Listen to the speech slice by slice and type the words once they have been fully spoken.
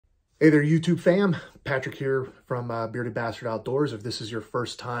Hey there, YouTube fam. Patrick here from Bearded Bastard Outdoors. If this is your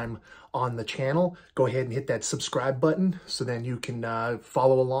first time on the channel, go ahead and hit that subscribe button so then you can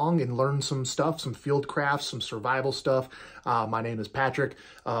follow along and learn some stuff, some field crafts, some survival stuff. My name is Patrick.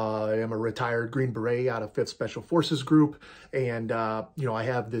 I am a retired Green Beret out of 5th Special Forces Group, and you know, I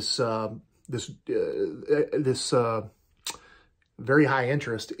have this very high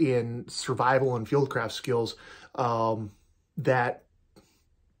interest in survival and fieldcraft skills that,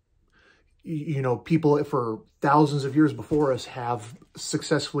 you know, people for thousands of years before us have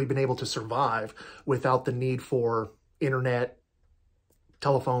successfully been able to survive without the need for internet,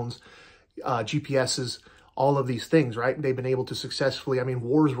 telephones, GPSs, all of these things, right? They've been able to successfully, I mean,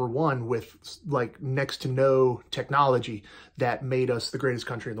 wars were won with like next to no technology that made us the greatest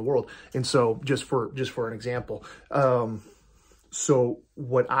country in the world. And so just for an example, so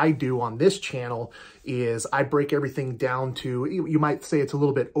what I do on this channel is I break everything down to, you might say it's a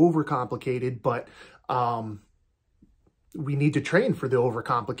little bit overcomplicated, but we need to train for the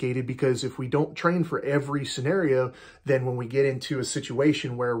overcomplicated, because if we don't train for every scenario, then when we get into a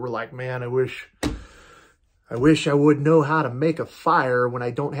situation where we're like, man, I wish I would know how to make a fire when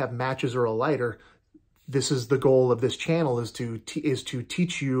I don't have matches or a lighter. This is the goal of this channel, is to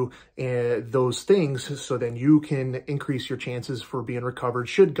teach you those things, so then you can increase your chances for being recovered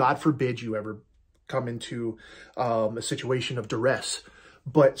should, God forbid, you ever come into a situation of duress.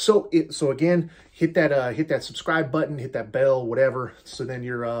 But so again, hit that subscribe button, hit that bell, whatever, so then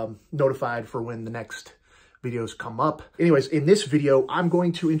you're notified for when the next videos come up. Anyways, in this video, I'm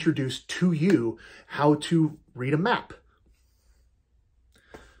going to introduce to you how to read a map.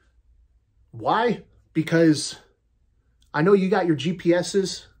 Why? Because I know you got your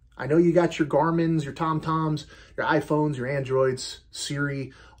GPSs, I know you got your Garmins, your TomToms, your iPhones, your Androids,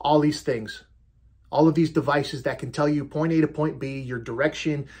 Siri, all these things. All of these devices that can tell you point A to point B, your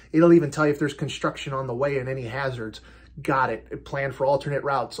direction. It'll even tell you if there's construction on the way and any hazards. Got it. Plan for alternate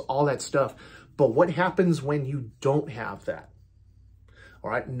routes, all that stuff. But what happens when you don't have that?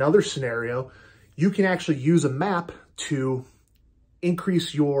 All right, another scenario, you can actually use a map to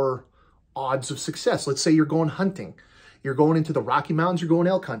increase your odds of success. Let's say you're going hunting. You're going into the Rocky Mountains, you're going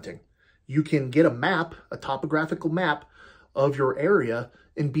elk hunting. You can get a map, a topographical map of your area,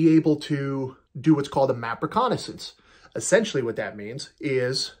 and be able to do what's called a map reconnaissance. Essentially what that means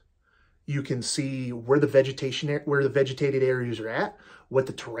is you can see where the vegetated areas are at, what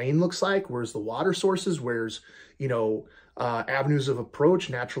the terrain looks like, where's the water sources, where's, you know, avenues of approach,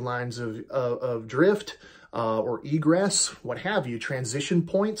 natural lines of drift, or egress, what have you, transition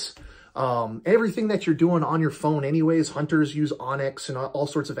points. Everything that you're doing on your phone anyways, hunters use Onyx and all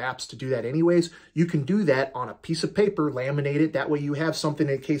sorts of apps to do that anyways. You can do that on a piece of paper, laminate it. That way you have something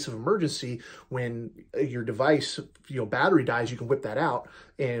in case of emergency. When your device, you know, battery dies, you can whip that out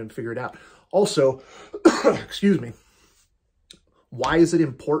and figure it out. Also, excuse me. Why is it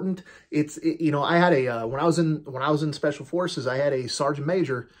important? You know, I had a, when I was in Special Forces, I had a sergeant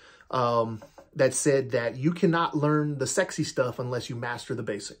major, that said that you cannot learn the sexy stuff unless you master the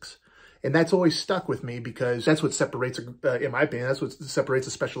basics. And that's always stuck with me, because that's what separates, in my opinion, that's what separates a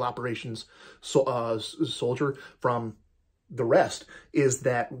special operations soldier from the rest, is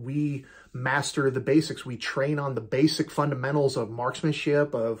that we master the basics. We train on the basic fundamentals of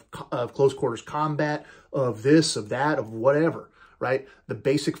marksmanship, of close quarters combat, of this, of that, of whatever, right? The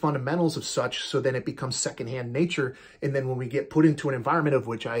basic fundamentals of such, so then it becomes secondhand nature. And then when we get put into an environment, of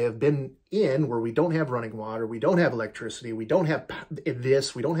which I have been in, where we don't have running water, we don't have electricity, we don't have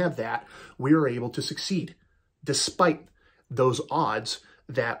this, we don't have that, we are able to succeed despite those odds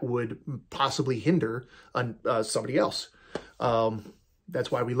that would possibly hinder somebody else.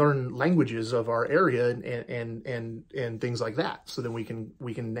 That's why we learn languages of our area and things like that. So then we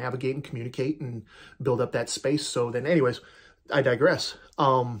can navigate and communicate and build up that space. So then anyways, I digress.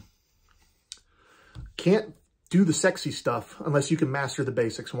 Can't do the sexy stuff unless you can master the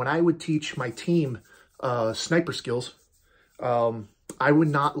basics. When I would teach my team sniper skills, I would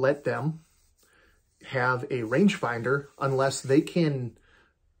not let them have a rangefinder unless they can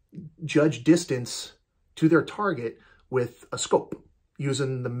judge distance to their target with a scope,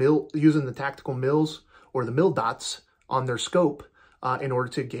 using the tactical mills or the mill dots on their scope in order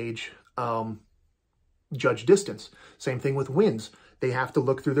to gauge judge distance. Same thing with winds. They have to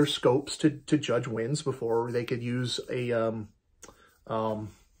look through their scopes to judge winds before they could use a you know,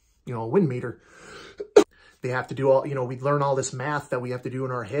 a wind meter. They have to do all, you know, we learn all this math that we have to do in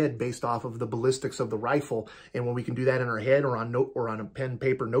our head based off of the ballistics of the rifle. And when we can do that in our head or on a pen,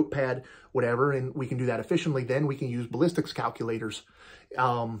 paper, notepad, whatever, and we can do that efficiently, then we can use ballistics calculators.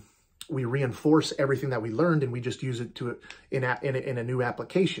 we reinforce everything that we learned and we just use it to in a new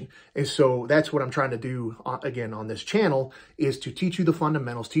application. And so that's what I'm trying to do again on this channel, is to teach you the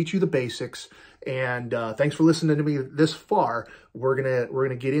fundamentals, teach you the basics. And thanks for listening to me this far. We're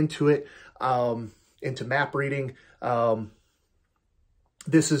gonna get into it, into map reading.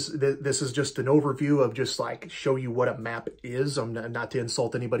 This is just an overview of just like show you what a map is. I'm not to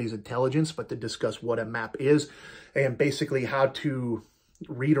insult anybody's intelligence, but to discuss what a map is and basically how to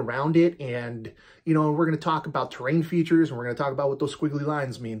read around it. And, you know, we're going to talk about terrain features, and we're going to talk about what those squiggly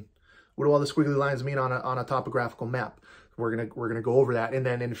lines mean. What do all the squiggly lines mean on a topographical map? We're going to go over that. And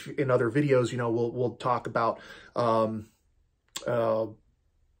then in other videos, you know, we'll talk about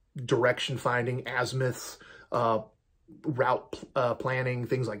direction finding, azimuths, route planning,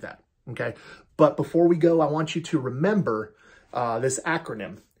 things like that. Okay. But before we go, I want you to remember this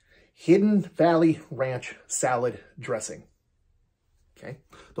acronym: Hidden Valley Ranch Salad Dressing. Okay.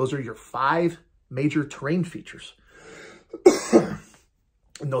 Those are your 5 major terrain features.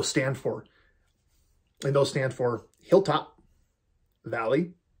 And those stand for hilltop,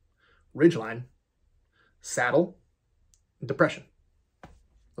 valley, ridgeline, saddle, and depression.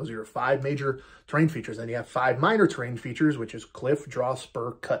 Those are your 5 major terrain features. Then you have 5 minor terrain features, which is cliff, draw,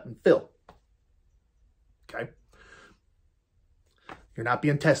 spur, cut, and fill. Okay. You're not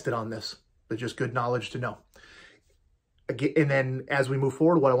being tested on this, but just good knowledge to know. Again, and then as we move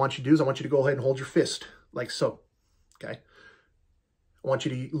forward, what I want you to do is I want you to go ahead and hold your fist like so. Okay. I want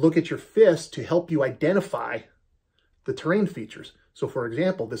you to look at your fist to help you identify the terrain features. So for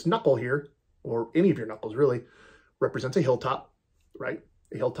example, this knuckle here, or any of your knuckles really, represents a hilltop, right?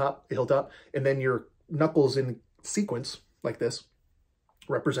 A hilltop, and then your knuckles in sequence like this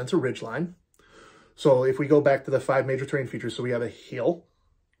represents a ridgeline. So if we go back to the 5 major terrain features, so we have a hill,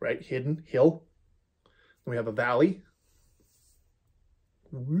 right? Hidden hill. We have a valley,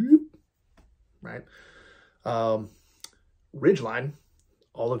 right? Ridgeline,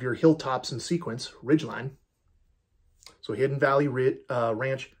 all of your hilltops in sequence, ridgeline. So hidden valley,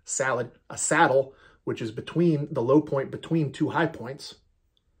 ranch, salad, a saddle, which is between the low point between 2 high points.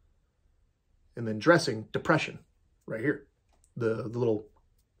 And then dressing, depression, right here. The little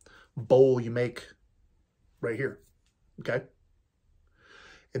bowl you make right here, okay?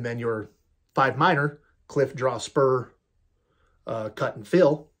 And then your 5 minor, cliff, draw, spur, cut, and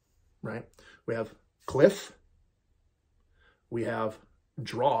fill, right? We have cliff. We have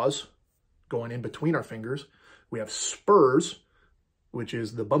draws going in between our fingers. We have spurs, which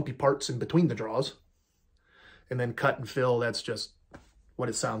is the bumpy parts in between the draws. And then cut and fill, that's just what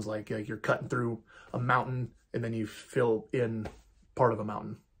it sounds like you're cutting through a mountain and then you fill in part of a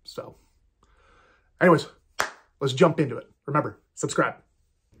mountain. So anyways, let's jump into it. Remember, subscribe.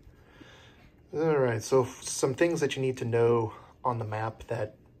 All right, so some things that you need to know on the map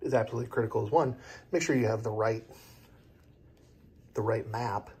that is absolutely critical is, 1, make sure you have the right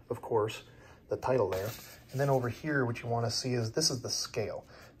map, of course, the title there. And then over here, what you want to see is this is the scale.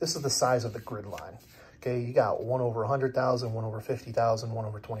 This is the size of the grid line. Okay, you got 1 over 100,000, 1 over 50,000, 1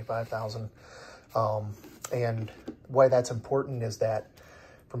 over 25,000. And why that's important is that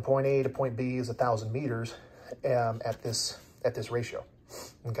from point A to point B is 1,000 meters at this ratio.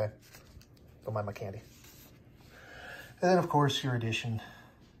 Okay, don't mind my candy. And then of course your addition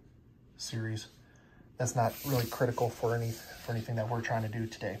series. That's not really critical for anything that we're trying to do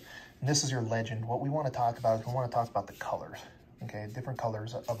today. And this is your legend. What we want to talk about is we want to talk about the colors. Okay, different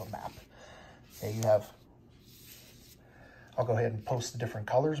colors of a map. Okay, you have, I'll go ahead and post the different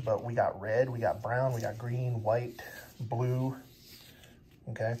colors, but we got red, we got brown, we got green, white, blue,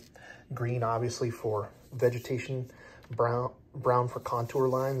 okay? Green, obviously, for vegetation, brown for contour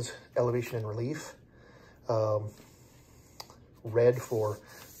lines, elevation and relief, red for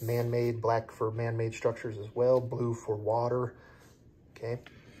man-made, black for man-made structures as well, blue for water, okay?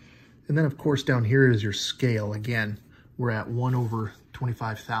 And then, of course, down here is your scale. Again, we're at 1 over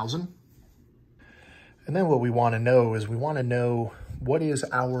 25,000. And then what we want to know is we want to know what is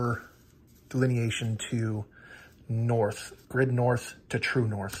our delineation to north, grid north to true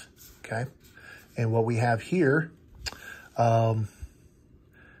north, okay? And what we have here, the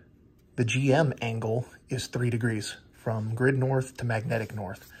GM angle is 3 degrees. From grid north to magnetic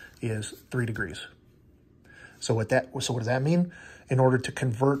north is 3 degrees. So what does that mean? In order to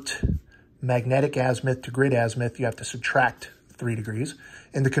convert magnetic azimuth to grid azimuth, you have to subtract 3 degrees.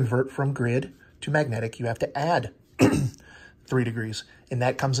 And to convert from grid to magnetic, you have to add 3 degrees. And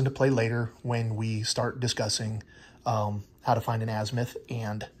that comes into play later when we start discussing how to find an azimuth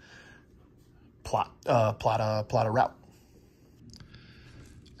and plot a route.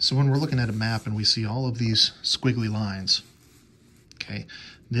 So when we're looking at a map and we see all of these squiggly lines, okay,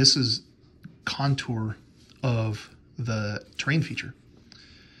 This is contour of the terrain feature.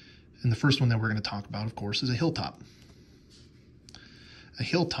 And the first one that we're going to talk about, of course, is a hilltop. A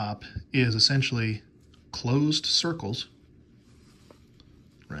hilltop is essentially closed circles,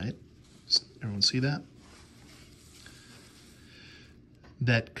 right? Everyone see that?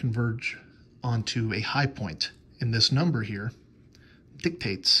 That converge onto a high point. And this number here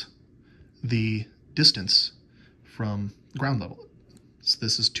dictates the distance from ground level. So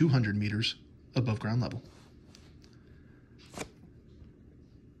this is 200 meters above ground level.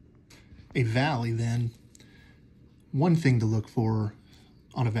 A valley, then, one thing to look for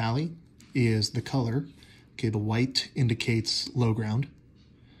on a valley is the color. Okay, the white indicates low ground.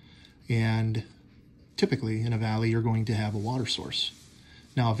 And typically in a valley, you're going to have a water source.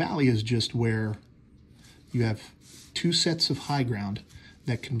 Now, a valley is just where you have two sets of high ground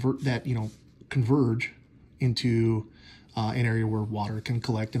that converge into an area where water can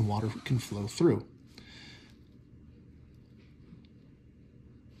collect and water can flow through.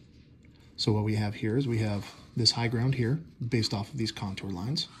 So what we have here is we have this high ground here based off of these contour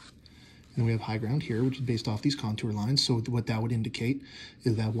lines. And we have high ground here, which is based off these contour lines. So what that would indicate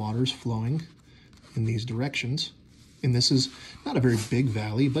is that water is flowing in these directions. And this is not a very big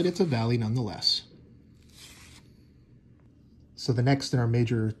valley, but it's a valley nonetheless. So the next in our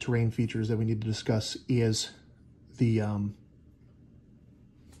major terrain features that we need to discuss is the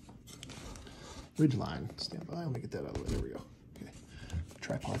ridge line. Stand by, let me get that out of the way. There we go. Okay.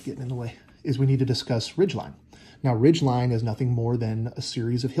 Tripod getting in the way. Is we need to discuss ridge line. Now, ridge line is nothing more than a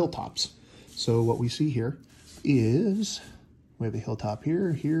series of hilltops. So what we see here is we have a hilltop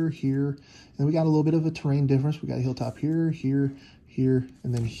here, here, here, and we got a little bit of a terrain difference. We got a hilltop here, here, here,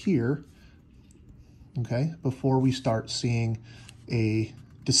 and then here, okay, before we start seeing a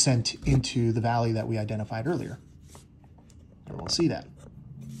descent into the valley that we identified earlier. Everyone see that.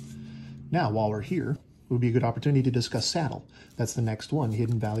 Now, while we're here, it would be a good opportunity to discuss saddle. That's the next one,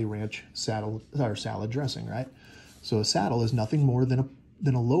 Hidden Valley Ranch saddle or salad dressing, right? So a saddle is nothing more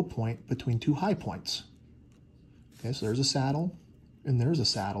than a low point between two high points. Okay, so there's a saddle, and there's a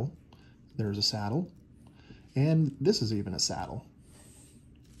saddle, there's a saddle, and this is even a saddle.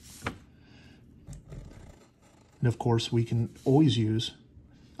 And of course, we can always use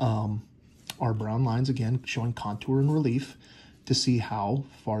our brown lines, again, showing contour and relief to see how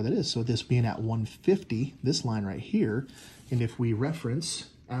far that is. So this being at 150, this line right here, and if we reference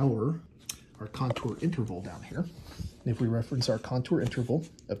our contour interval down here, and if we reference our contour interval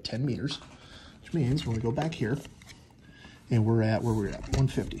of 10 meters, which means when we go back here, and we're at where we're at,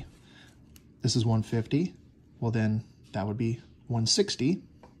 150. This is 150. Well, then that would be 160,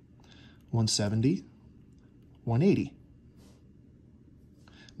 170, 180.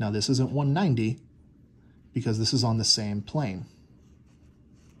 Now this isn't 190 because this is on the same plane.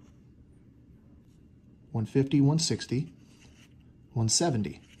 150, 160,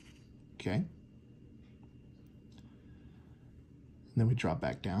 170, okay? And then we drop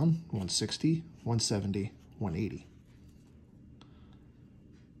back down, 160, 170, 180.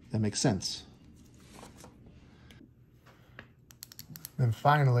 That makes sense. Then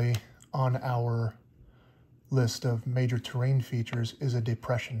finally, on our list of major terrain features is a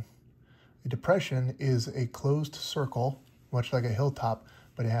depression. A depression is a closed circle, much like a hilltop,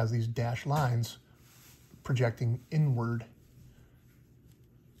 but it has these dashed lines projecting inward.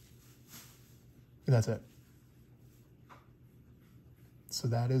 And that's it. So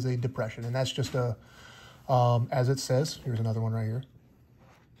that is a depression, and that's just a, as it says, here's another one right here.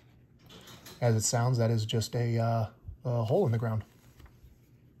 As it sounds, that is just a hole in the ground.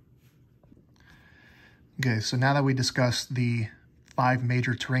 Okay, so now that we discussed the 5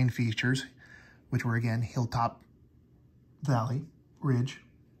 major terrain features, which were again hilltop, valley, ridge,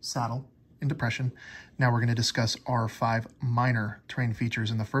 saddle, and depression, now we're going to discuss our 5 minor terrain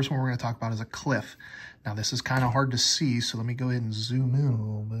features. And the first one we're going to talk about is a cliff. Now this is kind of hard to see, so let me go ahead and zoom in a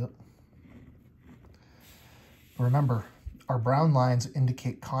little bit. Remember, our brown lines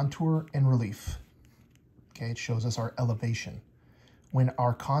indicate contour and relief. Okay, it shows us our elevation. When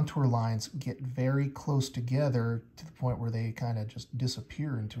our contour lines get very close together to the point where they kind of just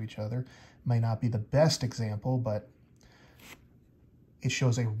disappear into each other, may not be the best example, but it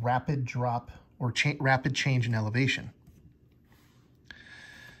shows a rapid drop or rapid change in elevation.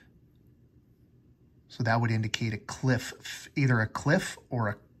 So that would indicate a cliff, either a cliff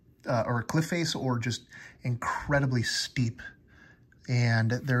or a cliff face, or just incredibly steep.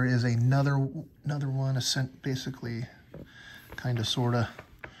 And there is another one, basically, kind of, sort of,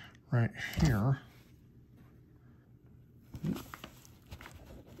 right here.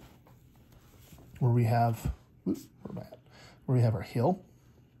 Where we have, where we have our hill,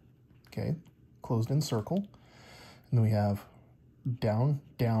 okay, closed in circle. And then we have down,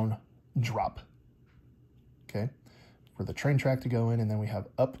 down, drop, okay, for the train track to go in, and then we have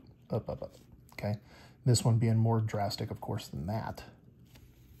up, up, up, up, okay? This one being more drastic, of course, than that.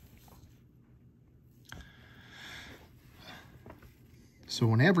 So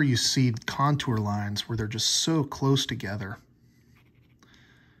whenever you see contour lines where they're just so close together,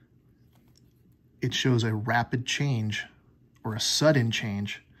 it shows a rapid change or a sudden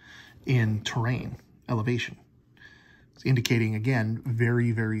change in terrain elevation. It's indicating, again,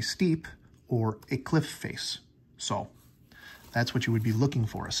 very, very steep or a cliff face. So that's what you would be looking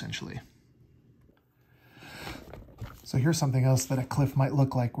for, essentially. So here's something else that a cliff might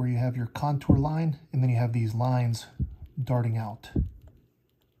look like, where you have your contour line and then you have these lines darting out.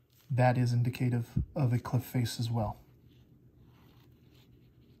 That is indicative of a cliff face as well.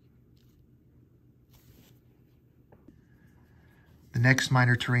 The next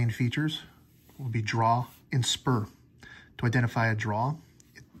minor terrain features will be draw and spur. To identify a draw,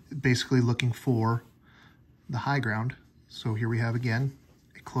 basically looking for the high ground. So here we have, again,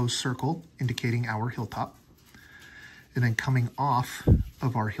 a closed circle indicating our hilltop. And then coming off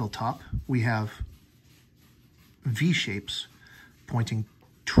of our hilltop, we have V-shapes pointing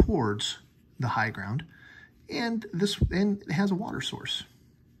towards the high ground, and it has a water source.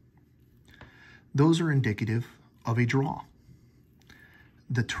 Those are indicative of a draw.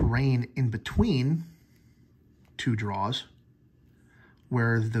 The terrain in between two draws,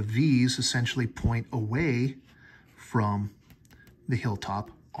 where the V's essentially point away from the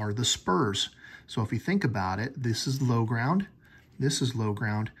hilltop, are the spurs. So if you think about it, this is low ground, this is low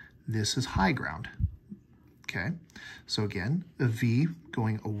ground, this is high ground. Okay, so again, a V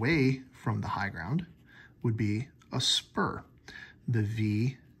going away from the high ground would be a spur. The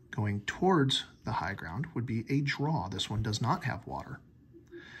V going towards the high ground would be a draw. This one does not have water.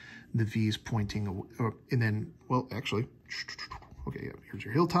 The V is pointing away, and then, well, actually, okay, yeah, here's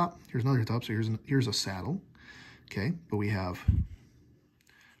your hilltop, here's another hilltop, so here's a saddle, okay, but we have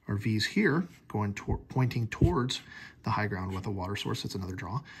our V's here going pointing towards the high ground with a water source. That's another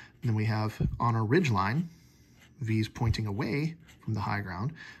draw. And then we have on our ridge line, V's pointing away from the high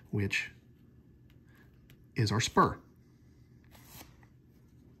ground, which is our spur.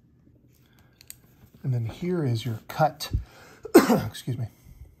 And then here is your cut. Excuse me.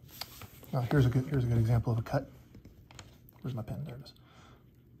 Now here's a good example of a cut. Where's my pen? There it is.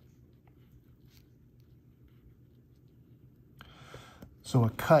 So a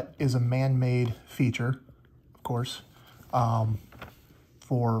cut is a man-made feature, of course,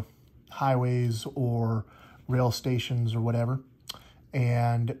 for highways or rail stations or whatever.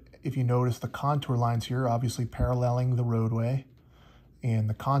 And if you notice, the contour lines here obviously paralleling the roadway, and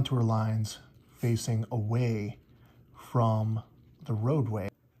the contour lines facing away from the roadway.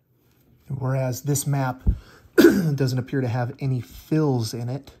 Whereas this map doesn't appear to have any fills in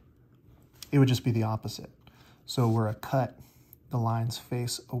it, it would just be the opposite. So where a cut, the lines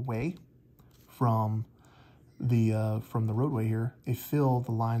face away from the roadway here, a fill,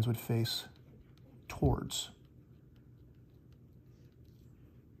 the lines would face towards.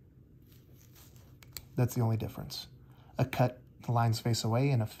 That's the only difference. A cut, the lines face away,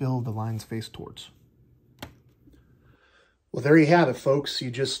 and a fill, the lines face towards. Well, there you have it, folks.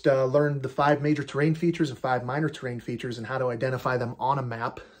 You just learned the 5 major terrain features and 5 minor terrain features and how to identify them on a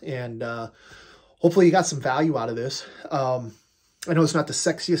map. And hopefully you got some value out of this. I know it's not the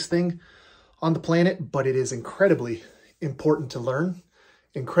sexiest thing on the planet, but it is incredibly important to learn,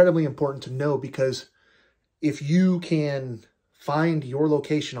 incredibly important to know, because if you can find your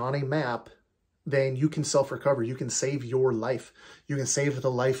location on a map, then you can self-recover. You can save your life. You can save the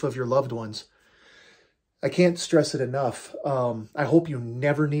life of your loved ones. I can't stress it enough. I hope you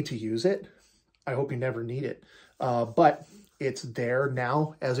never need to use it. I hope you never need it. But it's there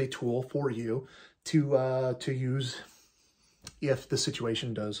now as a tool for you to use if the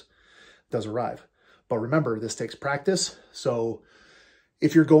situation does arrive. But remember, this takes practice. So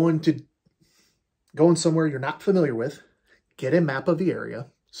if you're going somewhere you're not familiar with, get a map of the area,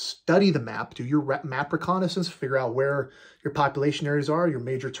 study the map, do your map reconnaissance, figure out where your population areas are, your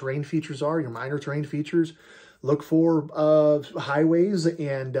major terrain features are, your minor terrain features. Look for highways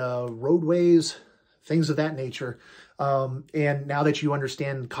and roadways, things of that nature. And now that you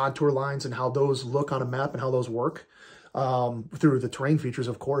understand contour lines and how those look on a map and how those work through the terrain features,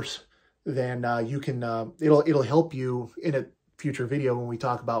 of course, then you can, it'll help you in a future video when we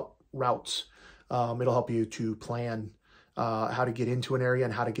talk about routes. It'll help you to plan how to get into an area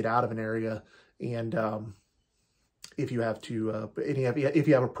and how to get out of an area. And if you have to, if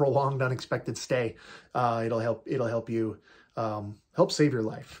you have a prolonged unexpected stay, it'll help you help save your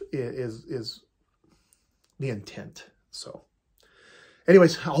life is the intent. So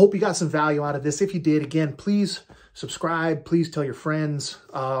anyways, I hope you got some value out of this. If you did, again, please subscribe. Please tell your friends.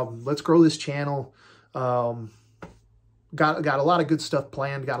 Let's grow this channel. Got a lot of good stuff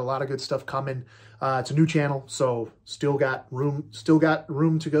planned. Got a lot of good stuff coming. It's a new channel, so still got room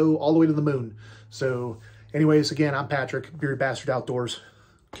to go all the way to the moon. So anyways, again, I'm Patrick, Bearded Bastard Outdoors.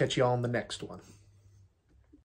 Catch you all on the next one.